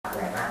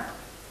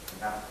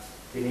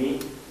ทีนี้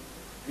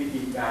วิ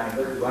ธีการหนึ่ง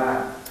ก็คือว่า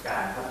กา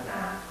รพัฒนา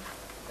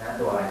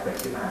ตัวอะไรเกิด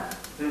ขึ้นมา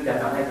ซึ่งจะ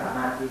ทำให้สาม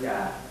ารถที่จะ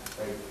ไ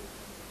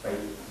ป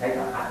ใช้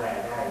กับฮาร์ดแว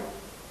ร์ได้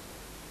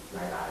ห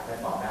ลายๆแพลต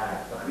ฟอร์มได้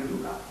ก็ขึ้นอยู่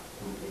กับ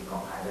คุณเป็นคอ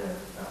มไพเลอร์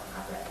กับฮา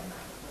ร์ดแวร์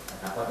นะ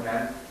ครับเพราะฉะนั้น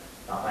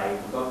ต่อไป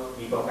คุณก็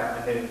มีโปรแกรมอั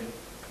นนึง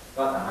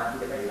ก็สามารถที่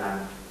จะไปรัน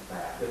แต่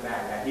เครื่องได้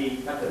แต่ที่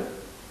ถ้าเกิด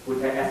คุณ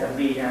ใช้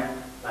assembly นะ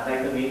รันได้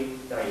เครื่องนี้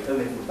จะอีกเครื่อง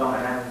นึงคุณต้องมา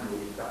นั่งดู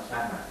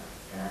instruction มา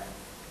นะ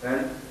เพราะฉะนั้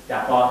นจา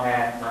กพอแท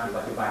นมาถึง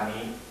ปัจจุบัน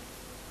นี้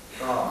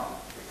ก็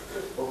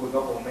พวกคุณก็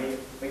คงไม่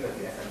เคย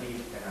ถึง assembly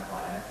กันมาก่อ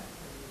นแล้วนะ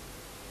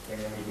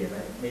ยังมีเดียไหม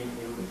ไม่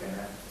รู้ถึงกันน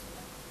ะ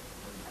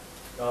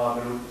ก็ไม่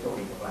รู้โชค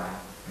ดีโชคร้าย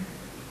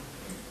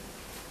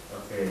โอ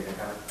เคนะ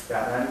ครับจา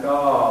กนั้นก็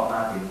มา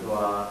ถึงตัว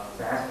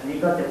SAS นี้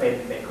ก็จะเป็น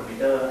คอมพิว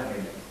เตอร์อันหนึ่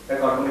งแต่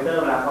ก่อนคอมพิวเตอร์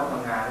เวลาเขาท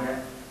ำงานเนี่ย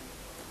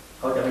เ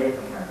ขาจะไม่ได้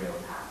ทำงานเร็ว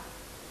ทัน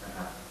นะค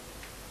รับ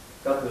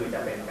ก็คือจะ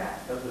เป็นแบบ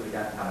ก็คือจ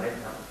ะทำได้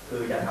คื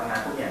อจะทำงาน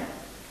พวกเนี้ย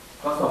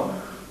ก็ส่ง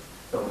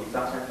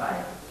instruction ไป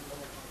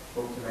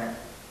ปุ๊บใช่ไหม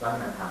ก็ให้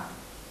มันท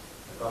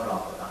ำแล้วก็รอ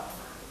ต่อ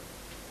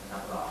นะครั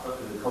บรอก็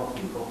คือเข้า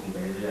คิวไป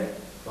เรื่อย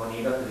ๆตัวนี้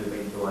ก็คือเป็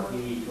นตัว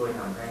ที่ช่วย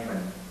ทำให้มัน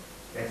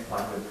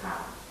response เร็วทัน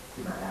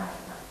ขึ้นมาได้น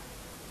ะครับ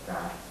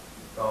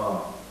ก็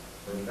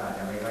ตัวนี้ก็อาจจ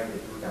ะไม่ค่อยจะ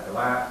รู้จักแต่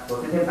ว่าตัว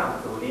ที่เทพ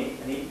3.0นี้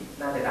อันนี้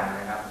น่าจะดัง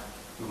นะครับ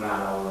จุฬา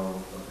เรา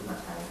ซื้อมา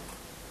ใช้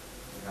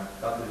นะครับ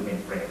ก็คือเมน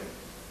เฟรม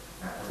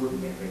ถ้าพูดถึง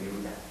เมนเฟรมที่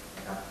รู้จักน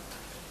ะครับ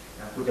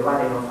คุณจะว่า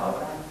ไดโนเสาร์ก็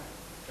ได้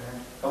นะ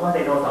เพราะว่าได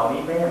โนเสาร์นี้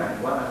ไม่ได้หมายถึ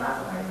งว่ามันล้า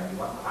สมัยหมายถึง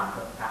ว่าความเ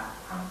พิ่มทัก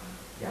ความ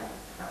ใหญ่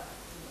ครับ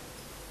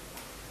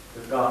แ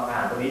ล้วก็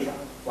ตัวนี้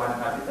วัน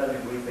ทรานซิสเตอร์เม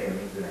มโมรีเฟรม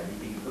นี่คืออะไรจ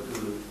ริงๆก็คื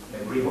อเม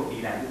มโมรีพวกดี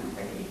แลนที่คุณใ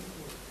ช้นี่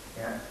น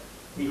ะ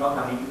ที่เขาท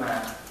ำนี้ขึ้นมา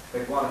เป็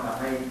นว่ามันท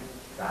ำให้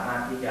สามาร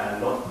ถที่จะ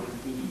ลดพื้น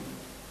ที่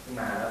ขึ้น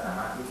มาแล้วสาม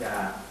ารถที่จะ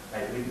ใน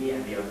พื้นที่อั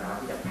นเดียวสามารถ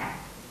ที่จะแพ็ค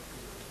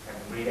เมมโ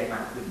มรีได้ม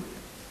ากขึ้น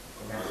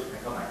นั่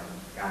นก็หมายถึง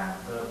การ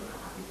เพิ่ม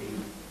capacity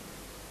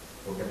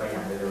ผมจะไปอย่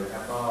างเร็วๆนะค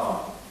รับ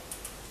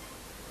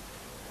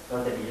ก็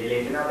จะมี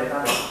relational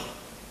database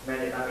แม่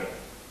database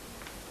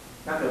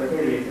ถ้าเกิดไม่ใช่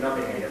relational เ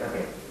ป็นไง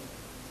database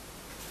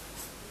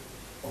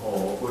โอ้โห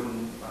คุณ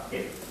เก็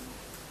บ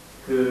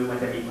คือมัน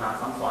จะมีความ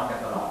ซ้ำซ้อนกัน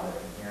ตลอดเลย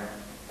นะ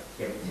เ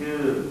ก็บชื่อ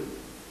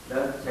แล้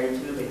วใช้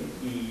ชื่อเป็น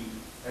key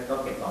แล้วก็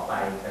เก็บต่อไป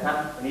แต่ถ้า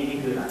นี่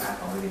คือหลักการ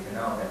ของ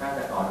relational แต่ถ้าจ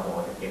ะต่อโห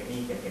จะเก็บนี่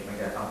เก็บมัน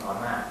จะซ้ำซ้อน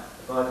มาก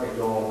ก็จะโ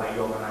ยงไปโย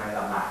งมาล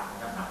ำบากนะ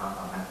ครับหาความ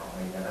สัมพันธ์ของใน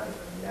ดัตต้าเบส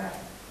นี้ได้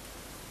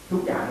ทุ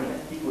กอย่างนี่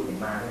ที่คุณเห็น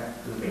มาเนี่ย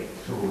คือเบส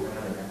ทรูทั้ง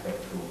นั้นเลยนะเบส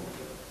ทรู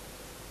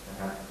นะ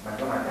ครับมัน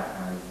ก็มาจากง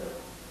านรีเสิร์ช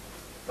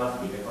ก็ส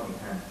ปีดเป็นข้อมี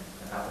ท่าน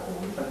นะครับโอ้โห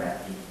ตั้งแต่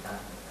ปีตั้ง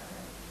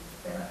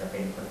แต่อาจจะเป็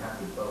นค่อนข้าง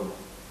ซิมเปิล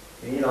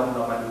ทีนี้เรา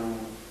มาดู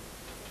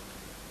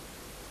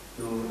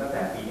ตั้งแ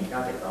ต่ปี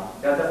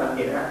 1972เราจะสังเก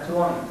ตนะช่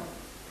วง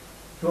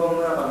เ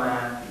มื่อประมา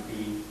ณกี่ปี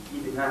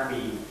 25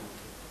 ปี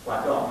กว่า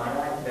จะออกมาไ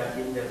ด้เดิน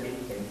ชิ้นเ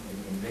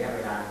ห็นระยะเว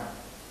ลาครับ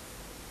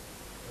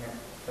เนี่ย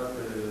ก็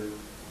คือ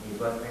มี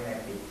first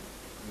magnetic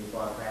มี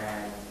fortran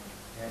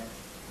เนี่ย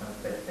มัน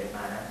เสร็จม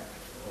านะ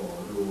โอ้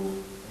ดู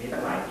นี่ตั้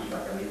งหลายปีกว่า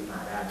จะลิสต์มา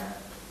ได้นะ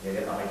เดี๋ยว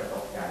ต่อไปจะต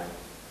กใจ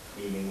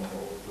ปีหนึ่งโอ้โห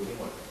ดูที่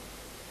หมด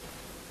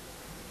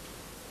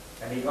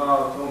อันนี้ก็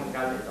ช่วง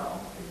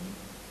 1972 ถึง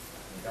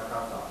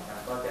 1992 ครับ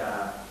ก็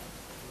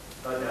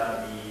จะ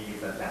มี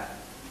เสร็จ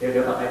เดี๋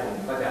ยวต่อไปผม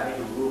ก็จะให้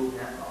ดูรูป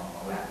นะข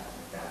องแลบ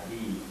จาก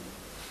ที่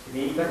ที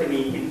นี้ก็จะมี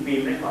พินฟิล์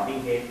มเรคคอร์ดิ้ง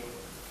เทป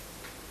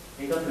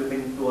นี่ก็คือเป็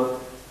นตัว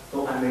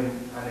อันหนึ่ง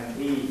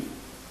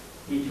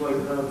ที่ช่วย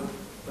เพิ่ม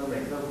เ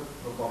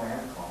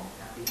performance ของ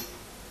อาร์ติสต์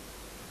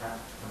ครับ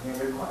ทำให้เ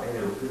รคคอร์ดได้เ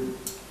ร็วขึ้น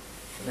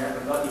นะมั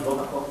นก็อินโฟ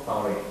กับพวก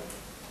storage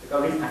แล้วก็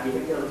risk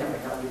architecture รู้จักไหม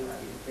ครับ risk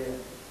architecture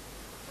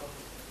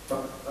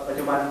ปัจ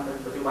จุ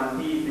บัน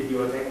ที่ CPU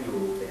เราใช้อยู่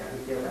เป็น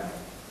architecture แบบไหน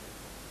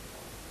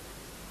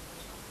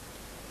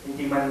จ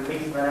ริงๆมันมิ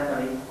กซ์มาแล้วตอน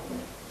นี้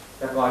แ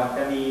ต่ก่อนจ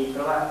ะมีเพร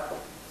าะว่า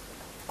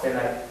เป็นอะไ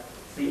ร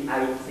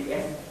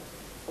CICS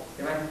ใ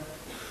ช่ไหม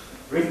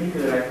risk นี่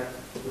คืออะไร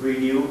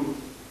reduce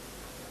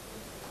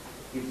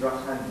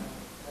instruction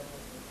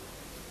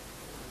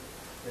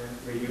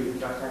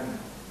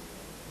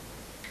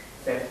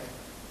set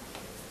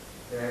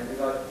แล้ว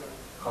ก็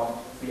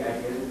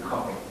CICS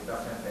complex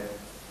instruction set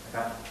นะค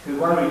รับคือ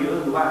ว่า reduce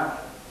คือว่า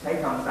ใช้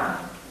คำสั่ง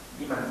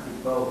ที่มัน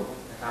simple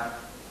นะครับ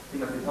ที่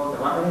มัน simple แต่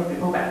ว่าไม่ใช่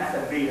simple แบบ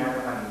assembly นะ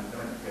มัน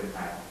เกินไป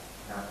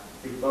นะครับ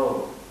simple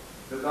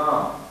แล้วก็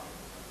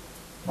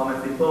พอมัน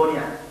simple เ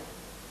นี่ย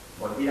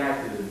ผลที่ได้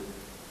คือ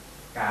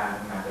การท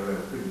ำงานจะเร็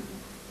วขึ้น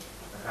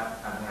นะครับ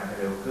การทำงานจะ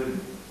เร็วขึ้น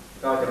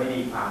ก็จะไม่มี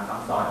ความซั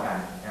บซ้อนกัน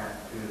นะ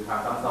คือความ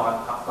ซับ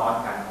ซ้อน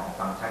กันของ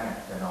ฟังก์ชันเนี่ย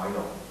จะน้อยล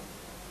ง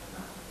น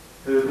ะ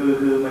คื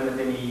อมันจ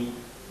ะมี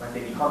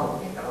ข้อถกเ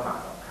ถียงกันระหว่าง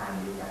สองข้าง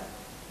นี้ด้วยกัน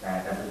แ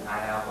ต่สุดท้าย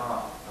แล้วก็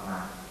ประมา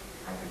ณ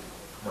หายไป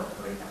หมด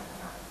เลยนะ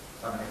ครับ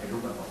ก็มันเป็นรู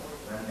ปแบบนั้น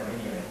นั้นจะไม่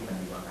มีอะไรที่มัน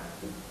ดีกว่ากัน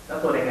แล้ว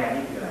ตัวแดงๆ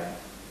นี่คืออะไร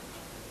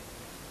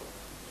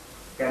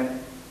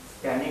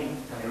scanning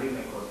tunneling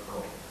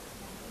microscope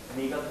อัน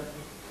นี้ก็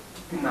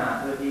ขึ้นมา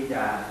เพื่อที่จ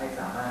ะให้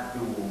สามารถ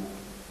ดู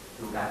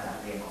การจัด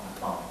เรียงของอะ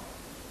ตอม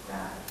ไ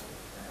ด้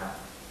นะครับ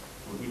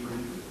ดูที่พื้น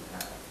ผิวนะค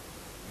รับ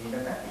นี่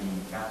ตั้งแต่ปี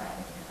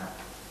98นะครับ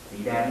สี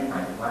แดงนี่หมา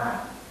ยถึงว่า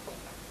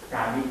ก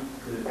ารนี้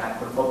คือการ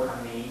ค้นพบครั้ง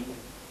นี้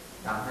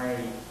ทำให้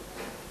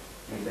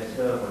รีเสิร์ชเช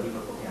อร์คนที่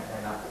ค้นพบเนี่ยได้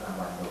รับราง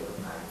วัลโนเบล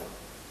ไพรส์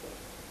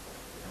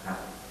นะครับ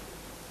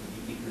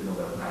นี่คือโนเ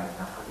บลไพรส์นะ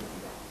ครับที่สี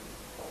แดง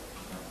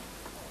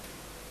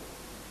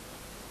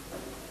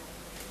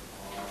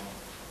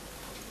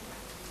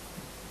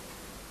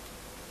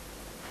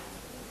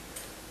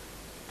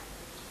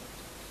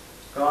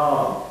ก็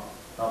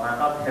ต่อมา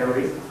ก็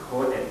terrorist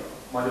coded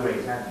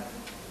moderation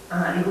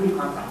อันนี้ก็มีค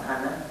วามสำคัญ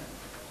นะ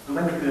รู้ไหม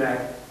มันคืออะไร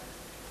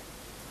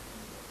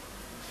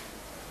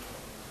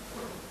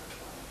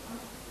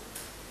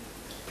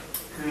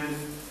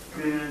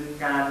คือ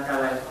การอะ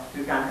ไรคื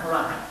อการเข้าร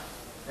หัส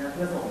นะเ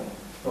พื่อ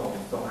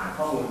ส่งหา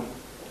ข้อมูล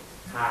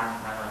ทาง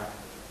อะ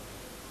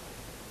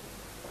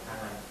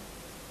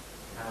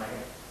ไร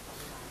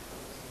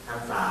ทาง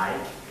สาย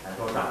โ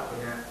ทรศัพท์ใช่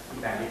ไหมที่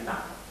แบนด์วิดต์ต่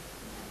ำ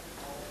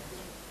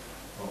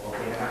โอเค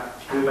นะครับ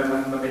คือมั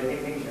นเป็นเทค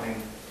นิคหนึ่ง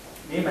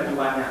นี่ปัจจุ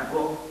บันเนี่ยพ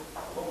วก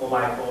โมบา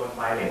ยโฟนไ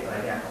วเลสอะไร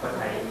เนี่ยเขาก็ใ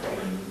ช้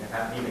นะครั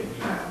บนี่เป็นที่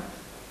มา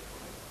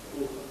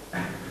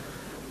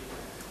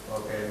โอ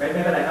เคไม่เ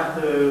ป็นไรครับ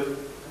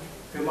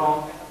คือม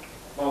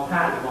องพลา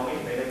ดหรือมองไม่เ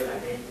ห็นไม่เป็นไร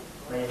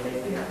ไม่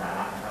เสียสาร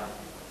ะนะครับ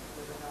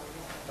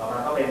ต่อมา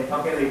ก็เป็น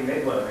Pocket Ring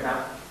Network นะครับ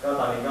ก็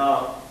ตอนนี้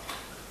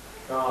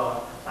ก็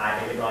ตายไป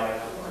เรียบร้อยแล้ว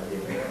ครับ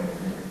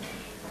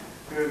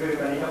คือ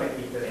ตอนนี้ก็เป็น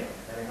อินเทอร์เน็ต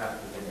ใช่ไหมครับ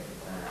อินเทอร์เน็ต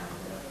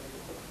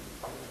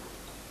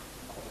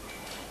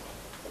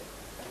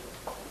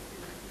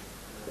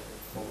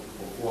ผ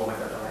มกลัวมัน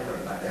จะทำให้หล่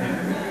นไป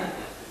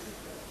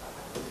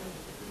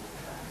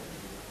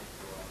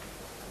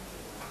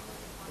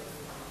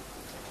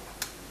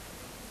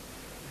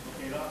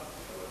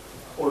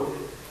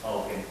โอ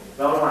เคแ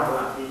ล้วระหว่าง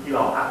ที่ร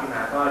อพักขึ้นม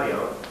าก็เดี๋ย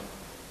ว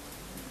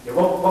ว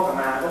กกลับ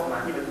มา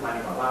ที่ปัจจุบัน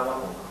ดีกว่าว่า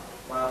ผม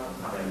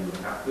ทำอะไรอยู่น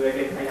ะครับคือเ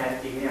ป็นไทยแลนด์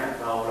จริงเนี่ย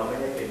เราไม่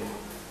ได้เป็น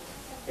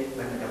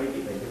มันจะไม่ติ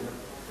ดเลยใช่ไหม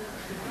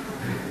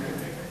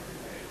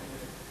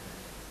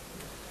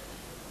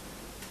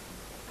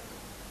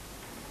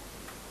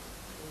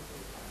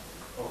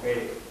โอเค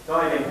ก็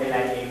เป็นไทยแล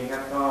นด์เองนะครั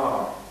บ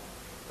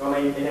ก็ไม่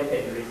ได้เป็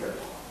นรีเสิร์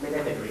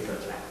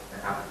ชแหละนะ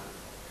ครับ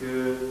คือ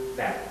แ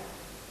บบ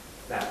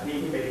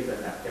ที่เป็นรีเสิร์ช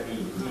แบบจะมี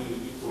อยู่ที่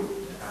ญี่ปุ่น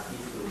นะครับที่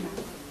ซู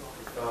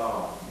ก็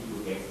ที่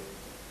US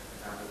นะ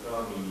ครับแล้วก็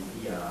มี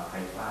ที่ไฮ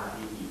ฟ้า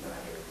ที่อิสรา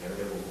เอลเ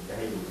ดี๋ยวผมจะใ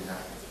ห้ดูนะครั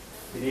บ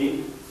ทีนี้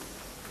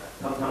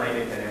ทำไมเ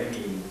ป็นแต่ไม่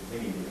มี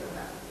รีเสิร์ช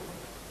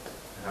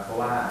นะครับเพราะ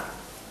ว่า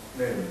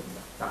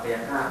1ศักย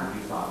ภาพของ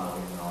รีสอร์ทเราเ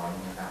ป็นน้อย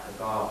นะครับแล้ว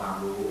ก็ความ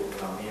รู้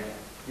เราเนี่ย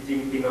จ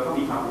ริงเราก็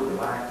มีความรู้แต่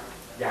ว่า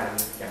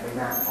ยังไม่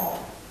น่าพอ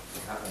น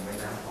ะครับยังไม่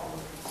น่าพอ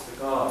แล้ว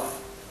ก็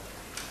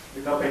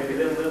เป็น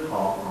เรื่องข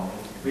อง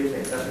วิสั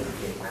ยทัศน์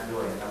เอกนั่นด้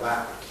วยนะครับว่า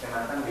จะมา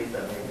ตั้งรีเสิ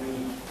ร์ชในที่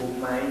คุ้ม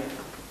ไหม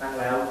ตั้ง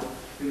แล้ว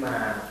ขึ้นมา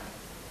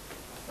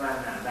สร้าง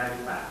งานได้หรื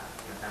อเปล่า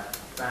นะครับ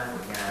สร้างผ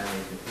ลงานใน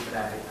สิ่งที่ไม่ไ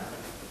ด้หรือเปล่า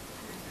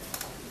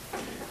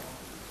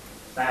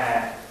แ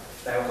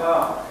ต่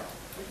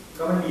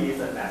ก็ไม่มีรีเ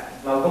สิร์ชแบบ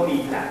เราก็มี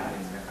แบบห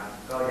นึ่งนะครับ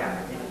ก็อย่าง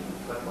ที่ผม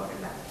ก็บอกเป็น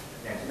แบบ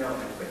อย่างที่เรา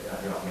เป็นเปิดเ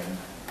รื่องนี้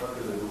ก็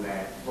คือดูแล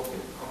พวกเกี่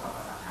ยวข้องกับภ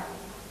าษาไทย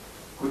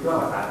คุณว่า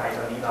ภาษาไทยต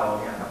อนนี้เรา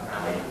เนี่ยทำงาน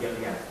ไปเยอะ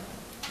เนี่ย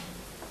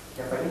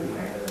ยังไปไม่ถึงไห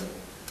นเลย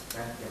น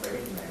ะยังไปไม่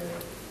ถึงไหนเลย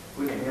คุ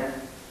ณอย่างนี้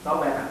ซอฟต์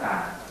แวร์ต่า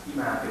งๆที่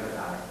มาเป็นภาษ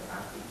าอะไรภาษา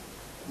อังกฤษ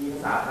มีภา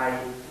ษาไทย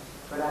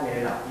ก็ได้ใน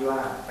ระดับที่ว่า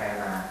แปล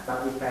มาบาง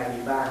ทีแปลดี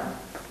บ้าง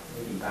ไ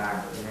ม่ดีบ้าง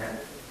นะ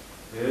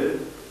หรือ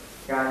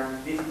การ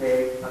ดิสเพล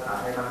ย์ภาษา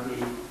ไทยบางที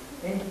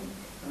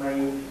ทำไม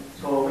โ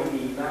ชว์ไม่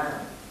ดีบ้าง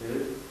หรือ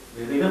ใ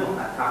นเรื่องของ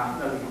ตัดคำที่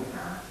เรามีปัญห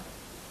า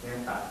เนี่ย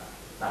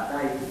ตัดได้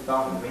ถูกต้อ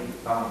งหรือไม่ถู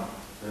กต้อง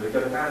หรือจ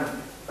นกระทั่ง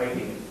ไป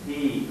ถึง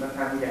ที่ค่อน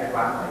ข้างที่จะแอดว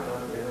านซ์หน่อยก็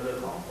เป็นเรื่อง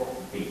ของพวก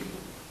ปี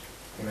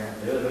ใช่ไหม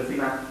หรือซิ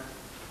ม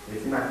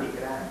าติก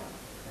ก็ได้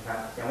นะครับ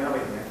ยังไม่ต้องไป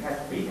ถึงแค่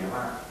ปีเนี่ย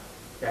ว่า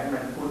จะให้มั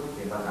นพูดเ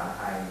สียงภาษาไ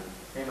ทย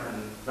ให้มัน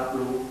รับ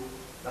รู้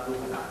ภ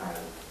าษาไทย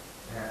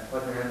นะฮะเพรา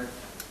ะฉะนั้น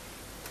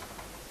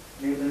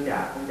เนื่องจา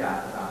กภ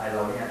าษาไทยเร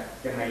าเนี่ย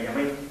ยังไ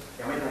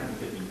ม่ทันมี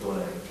จุดอิ่มตัว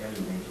เลยยังอ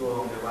ยู่ในช่วง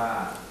เรียกว่า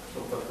ช่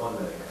วงต้นๆ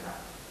เลยนะครับ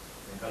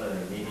ก็เลย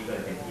นี่ก็เล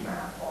ยเป็นที่มา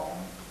ขอ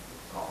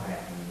งแผ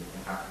นนี้น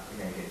ะครับที่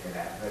ในเป็นแผ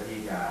นเพื่อที่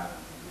จะ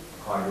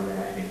คอยดูแล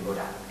เป็นโปร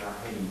ดักต์ครับ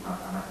ให้มีความ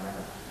สามารถในด้านภ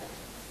าษาไทย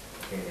โอ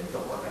เคเดี๋ยวจ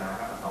บโฆษณา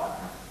ครับต่อ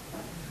ครับ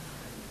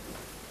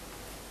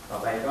ต่อ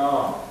ไปก็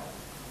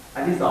อั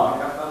นที่สอง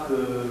ครับก็คื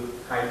อ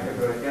High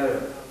Temperature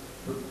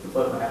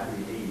Super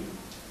Conductivity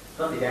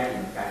ก็สีแดง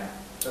เหมือนกัน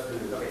ก็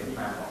เป็นที่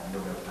มาของโน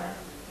เบลไพรส์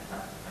นะครั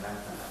บทางด้าน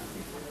สารฟิสิ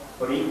กส์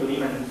ตัวนี้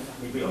มัน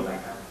มีประโยชน์อะไร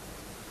ครับ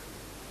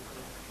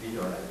มีประโย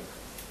ชน์อะไร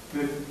คื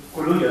อคุ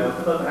ณรู้อยู่แล้ว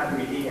Super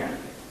Conductivity เนี่ย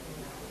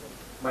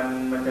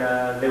มันจะ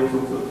เร็วสู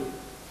งสุด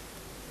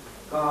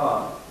ก็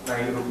ใน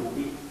อุณหภูมิ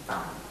ที่ต่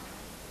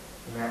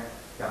ำใช่ไหม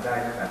จำได้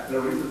นะแบบเร็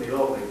วที่สุดในโล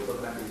กเลย Super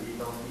Conductivity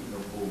ต้องที่อุณห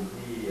ภูมิ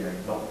ที่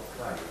ลบเท่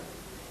าไหร่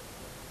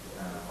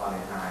ฟาเร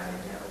นไฮต์อะไร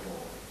เงี้ยโอ้โห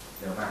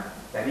เร็วมาก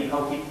แต่นี่เขา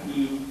คิด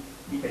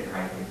ที่เป็นไฮ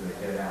เทมเพอเร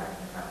เจอร์ได้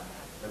นะครับ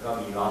แล้วก็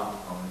มีลอส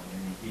ของ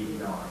energy ที่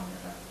น้อยน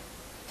ะครับ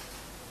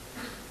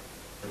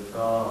แล้ว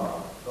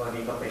ก็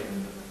นี่ก็เป็น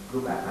รู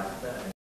ปแบบพลาส